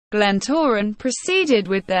Glentoran proceeded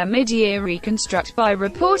with their mid-year reconstruct by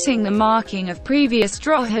reporting the marking of previous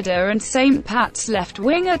Drogheda and St Pat's left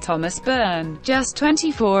winger Thomas Byrne, just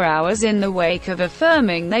 24 hours in the wake of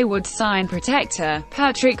affirming they would sign protector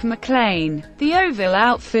Patrick McLean. The Oval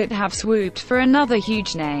outfit have swooped for another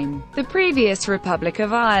huge name. The previous Republic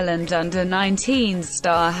of Ireland under-19s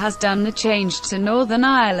star has done the change to Northern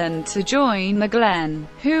Ireland to join the Glen,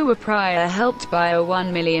 who were prior helped by a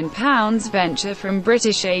 £1 million venture from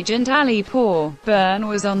British agent Ali Poor. Byrne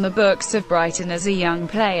was on the books of Brighton as a young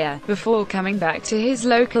player, before coming back to his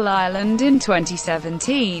local Ireland in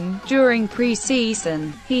 2017. During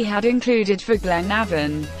pre-season, he had included for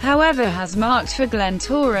Glenavon, however has marked for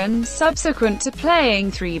Glentoran, subsequent to playing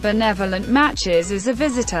 3 benevolent matches as a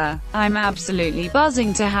visitor. "I'm absolutely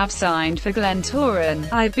buzzing to have signed for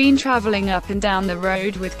Glentoran. I've been travelling up and down the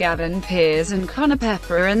road with Gavin Pearce and Conor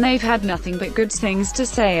Pepper and they've had nothing but good things to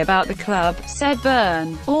say about the club," said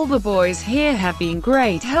Byrne. "All the boys here have been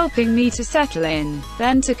great, helping me to settle in.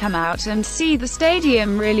 Then to come out and see the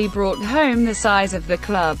stadium really brought home the size of the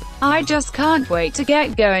club. I just can't wait to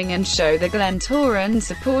get going and show the Glentoran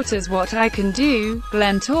supporters what I can do."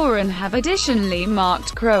 Glentoran have additionally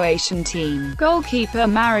marked Croatian team goalkeeper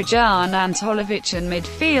Marijan Antolovic and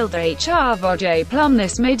midfielder Hrvoje Plum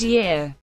this mid-year.